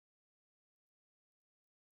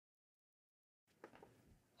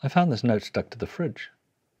I found this note stuck to the fridge.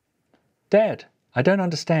 Dad, I don't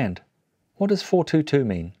understand. What does 422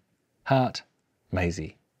 mean? Heart,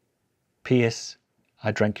 Maisie. P.S.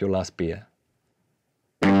 I drank your last beer.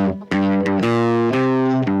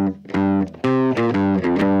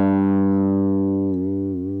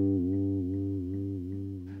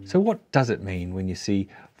 So what does it mean when you see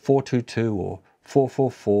 422 or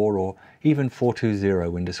 444 or even 420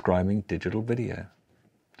 when describing digital video?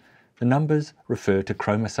 The numbers refer to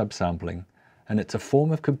chroma subsampling, and it's a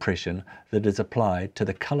form of compression that is applied to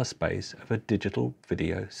the color space of a digital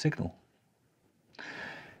video signal.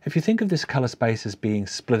 If you think of this color space as being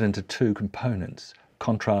split into two components,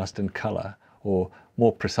 contrast and color, or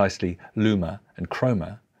more precisely luma and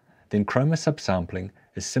chroma, then chroma subsampling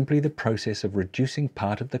is simply the process of reducing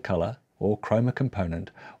part of the color or chroma component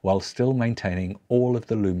while still maintaining all of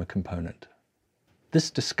the luma component. This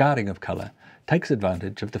discarding of color takes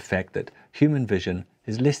advantage of the fact that human vision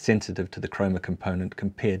is less sensitive to the chroma component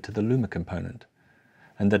compared to the luma component,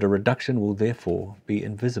 and that a reduction will therefore be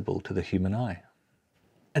invisible to the human eye.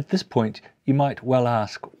 At this point, you might well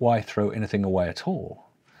ask, why throw anything away at all?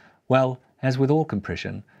 Well, as with all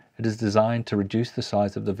compression, it is designed to reduce the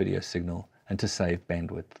size of the video signal and to save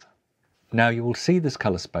bandwidth. Now you will see this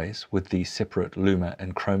color space with the separate luma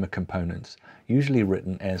and chroma components usually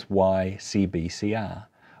written as YCBCR,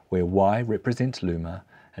 where Y represents luma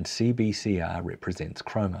and CBCR represents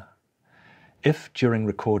chroma. If during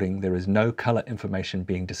recording there is no color information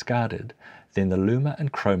being discarded, then the luma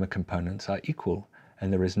and chroma components are equal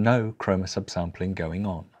and there is no chroma subsampling going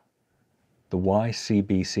on. The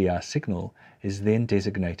YCBCR signal is then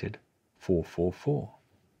designated 444.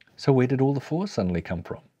 So where did all the 4s suddenly come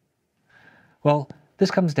from? Well,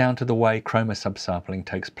 this comes down to the way chroma subsampling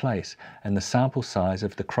takes place and the sample size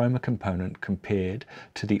of the chroma component compared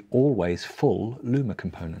to the always full luma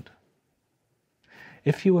component.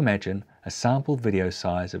 If you imagine a sample video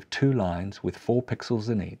size of 2 lines with 4 pixels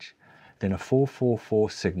in each, then a 444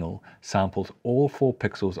 signal samples all 4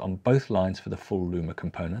 pixels on both lines for the full luma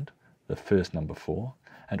component, the first number 4,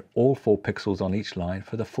 and all 4 pixels on each line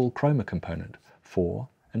for the full chroma component, 4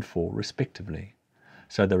 and 4 respectively.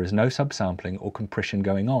 So there is no subsampling or compression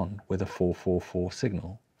going on with a 444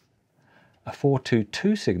 signal. A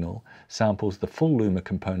 422 signal samples the full luma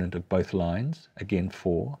component of both lines, again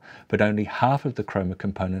 4, but only half of the chroma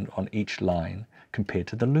component on each line compared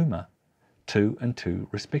to the luma, 2 and 2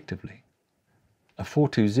 respectively. A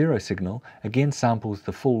 420 signal again samples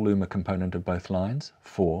the full luma component of both lines,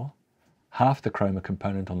 4, half the chroma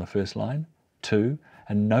component on the first line, 2,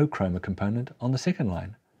 and no chroma component on the second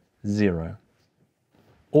line, 0.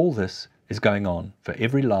 All this is going on for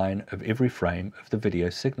every line of every frame of the video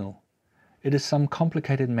signal. It is some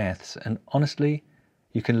complicated maths, and honestly,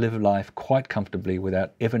 you can live life quite comfortably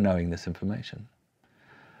without ever knowing this information.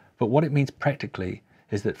 But what it means practically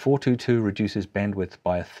is that 422 reduces bandwidth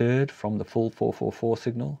by 1/3 from the full 444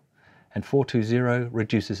 signal, and 420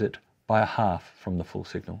 reduces it by 1/2 from the full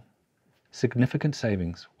signal. Significant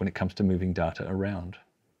savings when it comes to moving data around.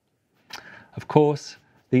 Of course,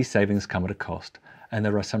 these savings come at a cost, and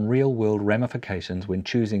there are some real-world ramifications when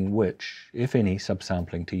choosing which, if any,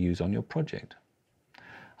 subsampling to use on your project.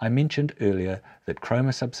 I mentioned earlier that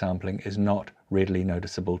chroma subsampling is not readily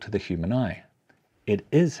noticeable to the human eye. It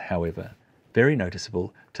is, however, very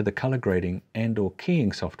noticeable to the color grading and/or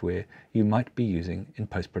keying software you might be using in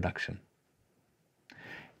post-production.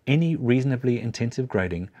 Any reasonably intensive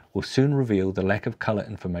grading will soon reveal the lack of color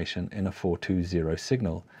information in a 420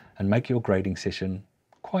 signal and make your grading session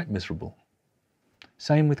quite miserable.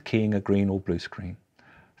 Same with keying a green or blue screen.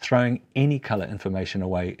 Throwing any color information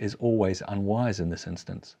away is always unwise in this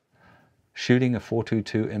instance. Shooting a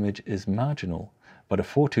 422 image is marginal, but a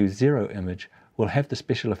 420 image will have the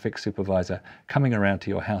special effects supervisor coming around to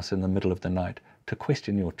your house in the middle of the night to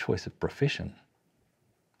question your choice of profession.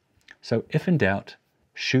 So if in doubt,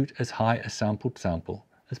 shoot as high a sample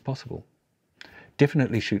as possible.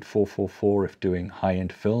 Definitely shoot 444 if doing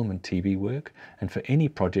high-end film and TV work, and for any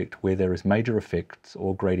project where there is major effects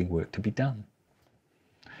or grading work to be done.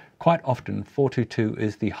 Quite often 422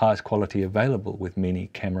 is the highest quality available with many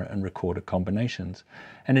camera and recorder combinations,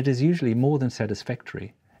 and it is usually more than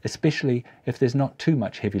satisfactory, especially if there's not too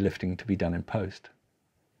much heavy lifting to be done in post.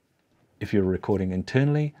 If you're recording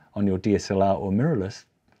internally on your DSLR or mirrorless,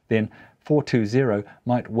 then 420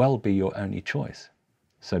 might well be your only choice,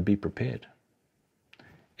 so be prepared.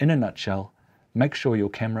 In a nutshell, make sure your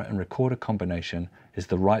camera and recorder combination is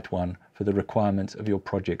the right one for the requirements of your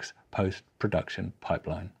project's post-production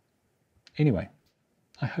pipeline. Anyway,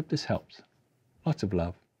 I hope this helps. Lots of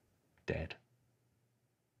love, Dad.